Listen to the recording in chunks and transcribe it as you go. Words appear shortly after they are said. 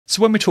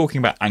So when we're talking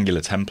about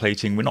Angular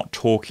templating, we're not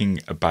talking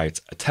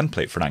about a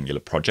template for an Angular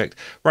project.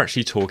 We're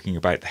actually talking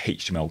about the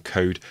HTML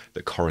code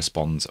that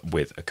corresponds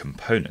with a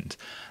component.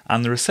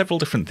 And there are several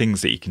different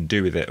things that you can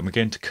do with it. And we're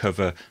going to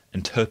cover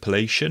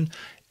interpolation,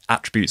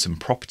 attributes and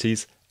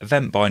properties,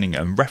 event binding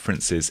and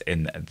references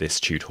in this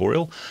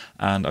tutorial.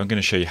 And I'm going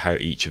to show you how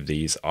each of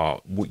these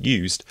are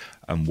used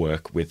and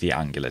work with the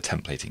Angular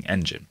templating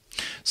engine.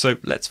 So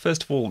let's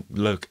first of all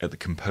look at the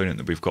component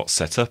that we've got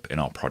set up in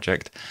our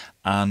project,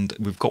 and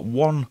we've got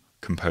one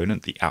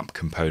component, the app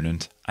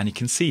component, and you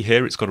can see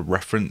here it's got a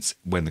reference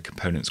when the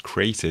component's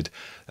created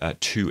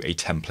to a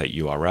template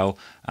URL,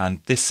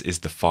 and this is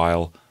the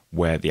file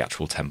where the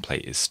actual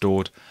template is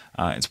stored.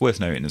 It's worth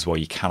noting as well,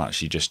 you can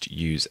actually just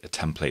use a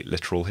template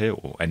literal here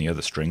or any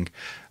other string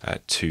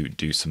to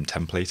do some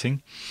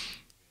templating.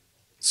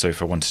 So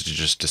if I wanted to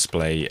just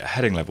display a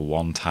heading level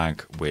 1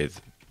 tag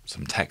with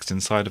some text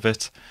inside of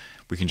it,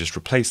 we can just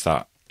replace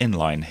that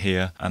inline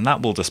here, and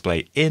that will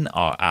display in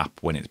our app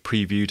when it's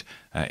previewed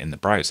in the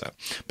browser.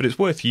 But it's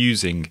worth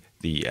using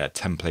the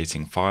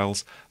templating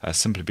files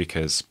simply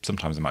because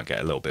sometimes they might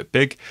get a little bit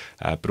big,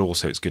 but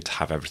also it's good to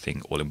have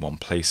everything all in one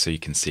place so you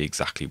can see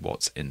exactly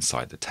what's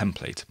inside the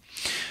template.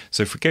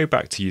 So if we go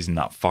back to using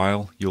that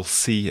file, you'll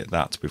see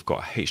that we've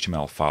got a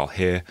HTML file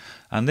here,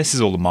 and this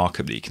is all the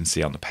markup that you can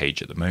see on the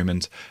page at the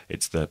moment.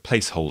 It's the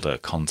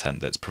placeholder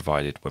content that's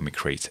provided when we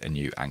create a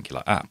new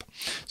Angular app.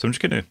 So I'm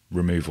just going to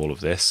remove all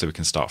of this so we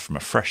can start from a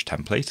fresh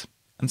template.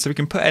 And so we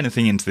can put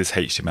anything into this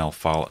HTML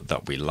file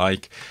that we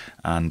like,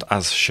 and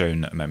as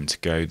shown a moment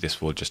ago, this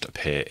will just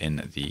appear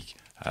in the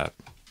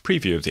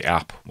preview of the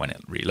app when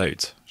it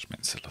reloads, which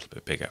makes it a little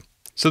bit bigger.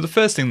 So the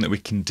first thing that we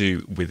can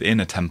do within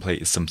a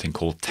template is something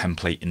called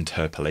template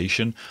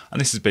interpolation, and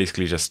this is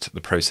basically just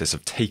the process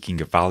of taking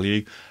a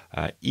value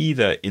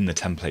either in the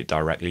template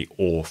directly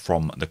or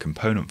from the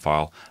component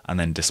file and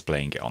then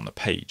displaying it on the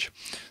page.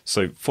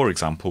 So for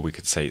example, we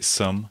could say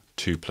sum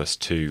 2 plus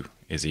 2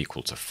 is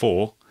equal to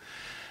 4.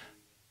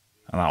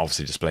 And that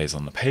obviously displays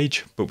on the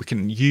page, but we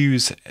can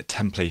use a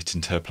template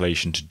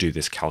interpolation to do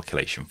this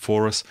calculation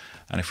for us.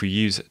 And if we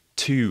use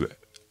 2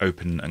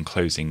 open and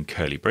closing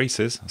curly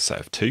braces, a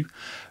set of 2,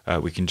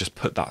 we can just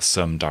put that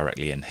sum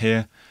directly in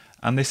here.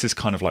 And this is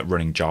kind of like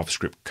running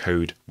JavaScript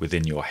code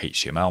within your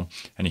HTML.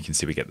 And you can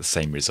see we get the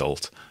same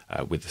result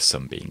with the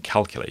sum being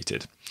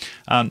calculated.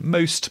 And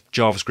most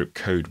JavaScript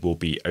code will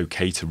be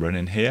okay to run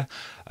in here.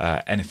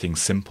 Anything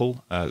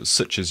simple,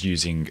 such as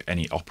using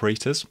any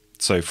operators.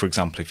 So for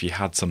example, if you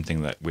had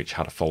something which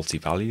had a faulty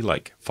value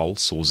like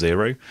false or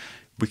 0,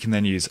 we can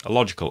then use a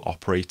logical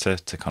operator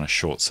to kind of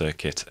short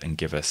circuit and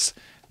give us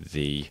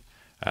the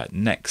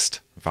next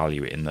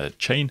value in the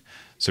chain.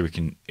 So we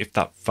can, if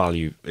that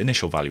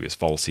initial value is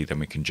faulty, then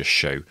we can just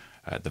show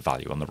the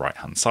value on the right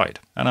hand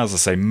side. And as I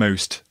say,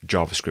 most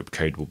JavaScript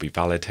code will be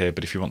valid here,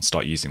 but if you want to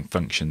start using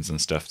functions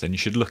and stuff, then you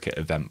should look at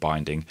event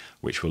binding,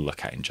 which we'll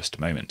look at in just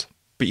a moment.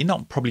 But you're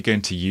not probably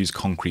going to use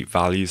concrete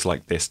values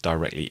like this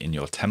directly in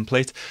your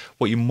template.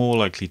 What you're more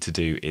likely to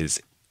do is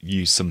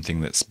use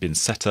something that's been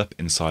set up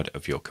inside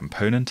of your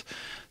component.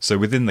 So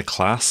within the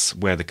class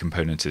where the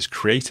component is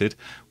created,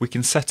 we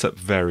can set up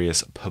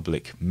various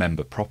public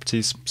member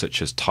properties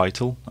such as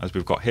title, as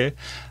we've got here,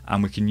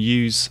 and we can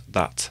use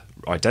that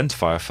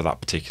identifier for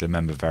that particular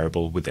member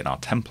variable within our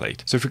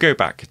template. So if we go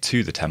back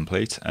to the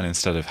template, and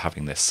instead of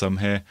having this sum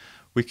here,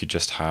 we could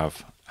just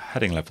have a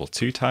heading level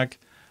 2 tag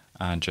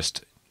and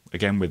just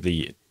again with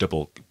the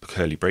double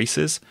curly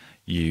braces,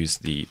 use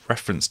the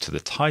reference to the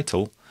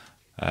title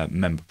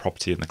member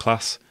property in the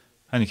class,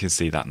 and you can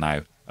see that now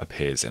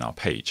appears in our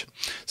page.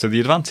 So the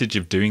advantage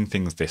of doing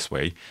things this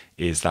way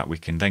is that we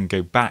can then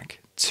go back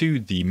to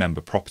the member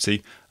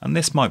property, and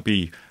this might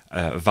be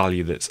a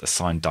value that's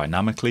assigned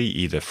dynamically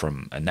either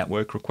from a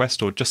network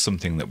request or just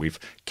something that we've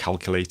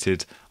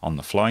calculated on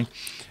the fly.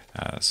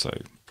 So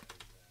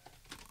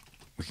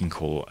we can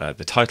call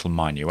the title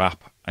my new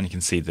app, and you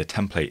can see the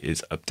template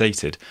is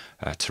updated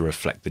to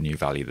reflect the new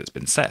value that's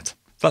been set.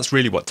 That's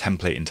really what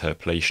template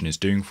interpolation is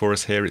doing for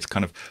us here. It's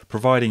kind of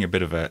providing a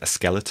bit of a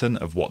skeleton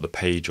of what the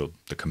page or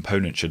the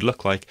component should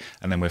look like,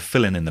 and then we're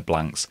filling in the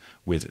blanks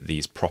with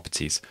these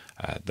properties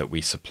that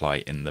we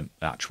supply in the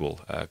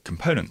actual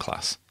component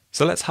class.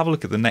 So let's have a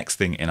look at the next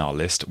thing in our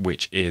list,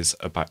 which is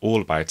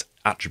all about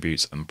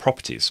attributes and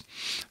properties.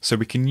 So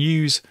we can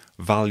use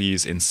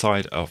values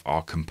inside of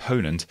our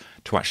component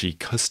to actually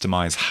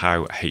customize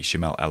how a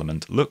HTML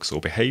element looks or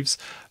behaves,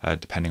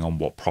 depending on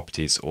what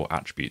properties or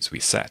attributes we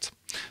set.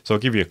 So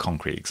I'll give you a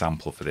concrete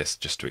example for this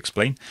just to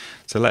explain.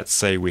 So let's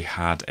say we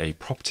had a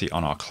property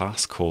on our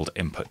class called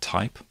input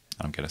type.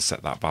 I'm going to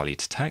set that value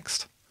to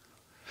text.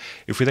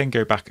 If we then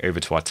go back over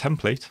to our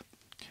template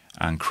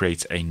and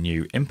create a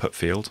new input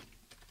field,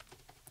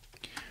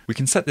 we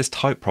can set this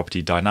type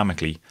property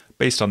dynamically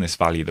based on this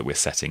value that we're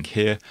setting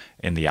here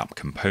in the app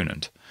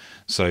component.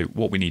 So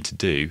what we need to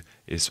do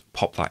is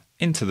pop that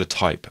into the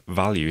type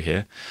value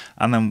here,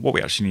 and then what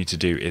we actually need to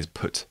do is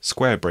put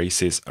square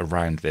braces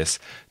around this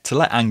to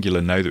let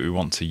Angular know that we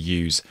want to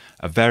use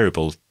a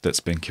variable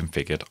that's been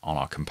configured on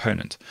our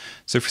component.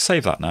 So if we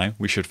save that now,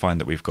 we should find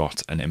that we've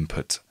got an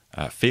input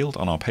field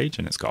on our page,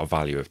 and it's got a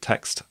value of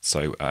text,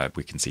 so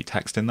we can see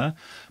text in there.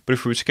 But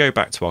if we were to go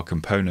back to our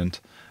component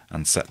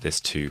and set this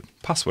to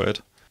password,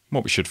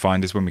 what we should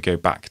find is when we go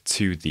back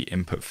to the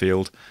input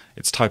field,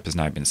 its type has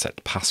now been set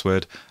to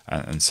password,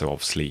 and so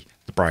obviously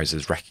the browser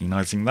is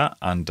recognizing that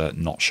and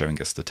not showing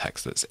us the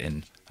text that's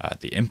in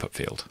the input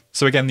field.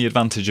 So again, the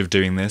advantage of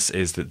doing this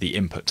is that the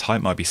input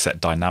type might be set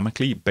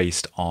dynamically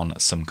based on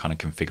some kind of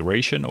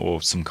configuration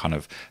or some kind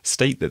of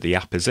state that the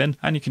app is in,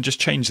 and you can just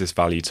change this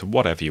value to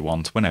whatever you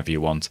want, whenever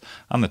you want,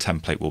 and the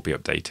template will be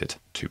updated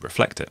to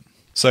reflect it.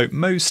 So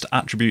most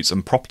attributes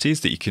and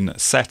properties that you can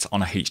set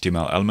on a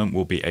HTML element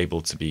will be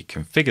able to be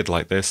configured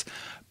like this,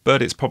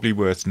 but it's probably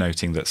worth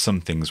noting that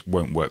some things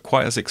won't work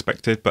quite as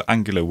expected, but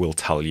Angular will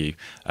tell you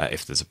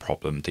if there's a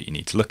problem that you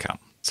need to look at.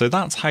 So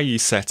that's how you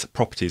set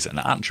properties and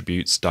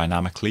attributes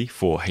dynamically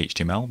for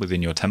HTML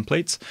within your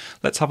templates.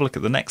 Let's have a look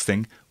at the next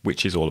thing,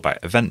 which is all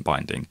about event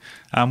binding.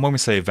 And when we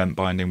say event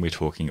binding, we're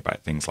talking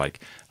about things like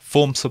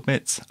form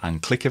submits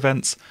and click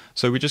events.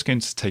 So we're just going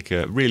to take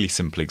a really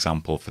simple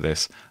example for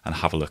this and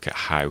have a look at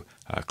how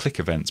click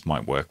events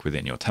might work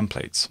within your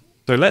templates.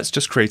 So let's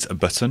just create a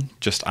button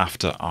just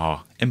after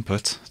our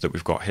input that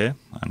we've got here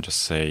and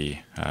just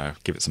say,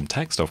 give it some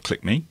text of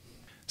click me.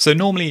 So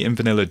normally in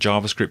vanilla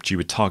JavaScript you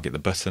would target the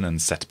button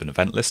and set up an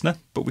event listener,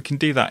 but we can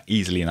do that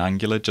easily in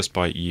Angular just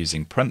by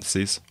using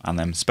parentheses and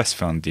then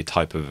specifying the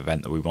type of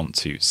event that we want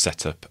to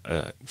set up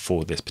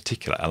for this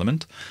particular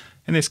element.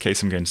 In this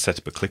case I'm going to set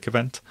up a click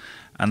event,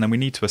 and then we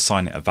need to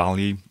assign it a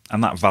value,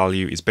 and that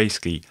value is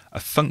basically a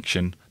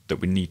function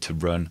that we need to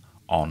run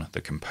on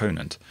the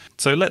component.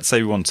 So let's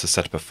say we want to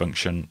set up a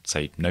function,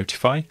 say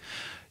notify.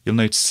 You'll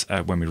notice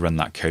when we run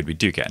that code we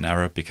do get an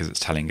error because it's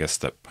telling us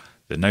that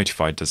the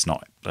notify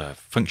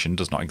function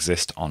does not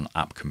exist on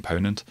app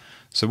component.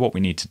 So what we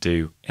need to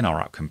do in our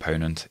app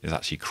component is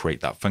actually create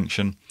that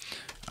function,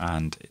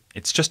 and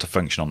it's just a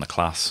function on the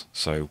class.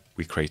 So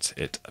we create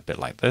it a bit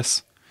like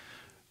this,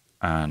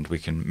 and we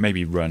can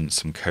maybe run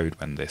some code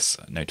when this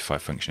notify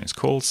function is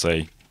called,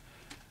 say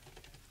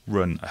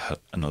run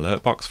an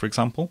alert box, for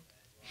example.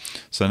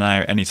 So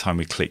now anytime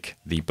we click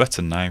the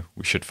button now,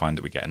 we should find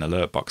that we get an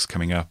alert box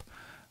coming up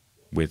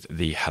with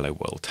the hello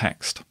world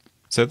text.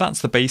 So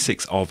that's the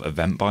basics of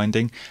event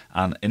binding,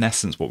 and in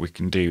essence what we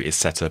can do is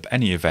set up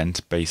any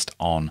event based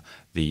on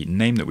the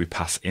name that we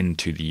pass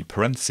into the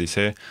parentheses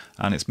here,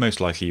 and it's most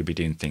likely you'll be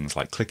doing things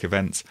like click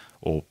events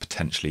or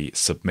potentially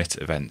submit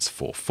events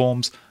for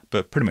forms,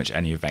 but pretty much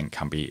any event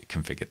can be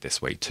configured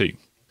this way too.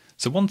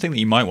 So one thing that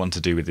you might want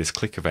to do with this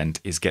click event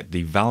is get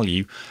the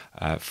value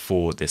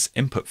for this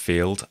input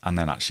field and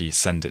then actually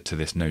send it to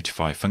this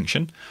notify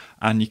function,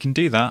 and you can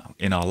do that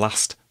in our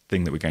last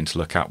thing that we're going to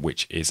look at,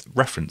 which is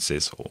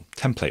references or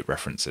template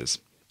references.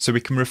 So we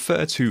can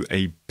refer to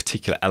a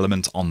particular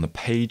element on the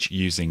page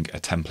using a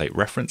template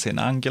reference in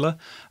Angular,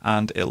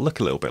 and it'll look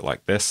a little bit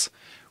like this.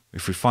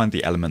 If we find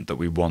the element that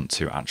we want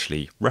to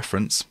actually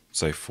reference,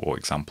 so for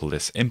example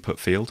this input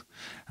field,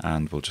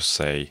 and we'll just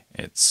say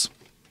it's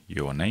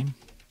your name.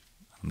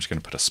 I'm just going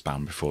to put a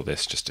span before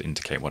this just to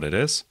indicate what it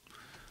is.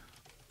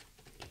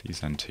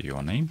 Please enter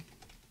your name.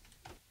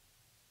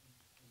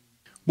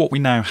 What we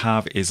now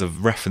have is a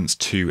reference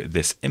to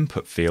this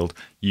input field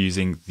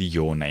using the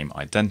your name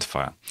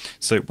identifier.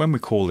 So when we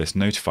call this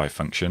notify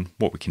function,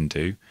 what we can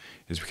do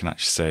is we can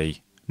actually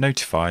say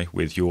notify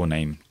with your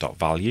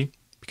name.value,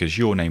 because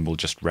your name will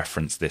just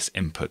reference this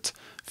input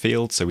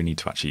field, so we need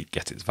to actually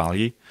get its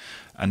value.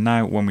 And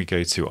now when we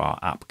go to our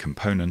app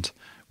component,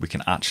 we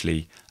can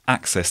actually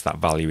access that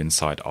value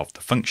inside of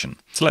the function.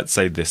 So let's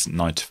say this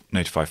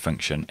notify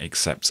function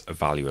accepts a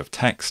value of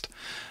text,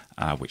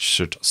 which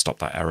should stop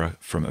that error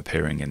from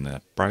appearing in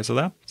the browser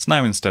there. So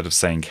now instead of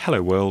saying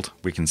hello world,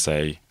 we can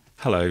say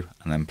hello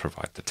and then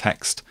provide the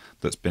text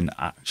that's been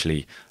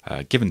actually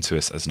given to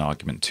us as an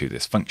argument to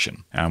this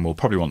function. And we'll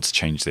probably want to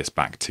change this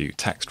back to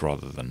text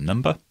rather than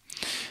number.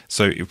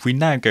 So if we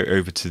now go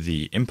over to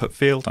the input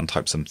field and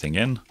type something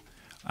in,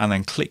 and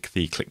then click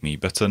the click me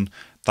button,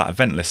 that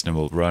event listener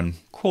will run,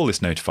 call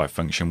this notify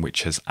function,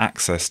 which has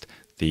accessed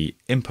the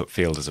input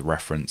field as a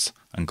reference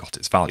and got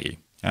its value.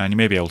 And you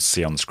may be able to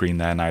see on the screen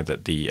there now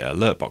that the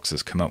alert box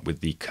has come up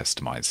with the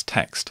customized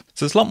text.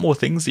 So there's a lot more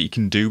things that you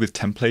can do with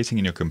templating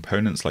in your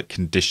components, like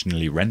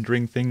conditionally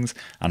rendering things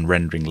and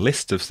rendering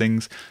lists of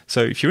things.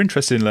 So if you're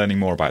interested in learning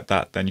more about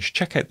that, then you should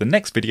check out the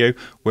next video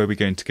where we're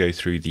going to go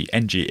through the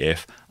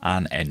ngIf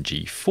and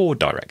ngFor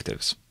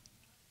directives.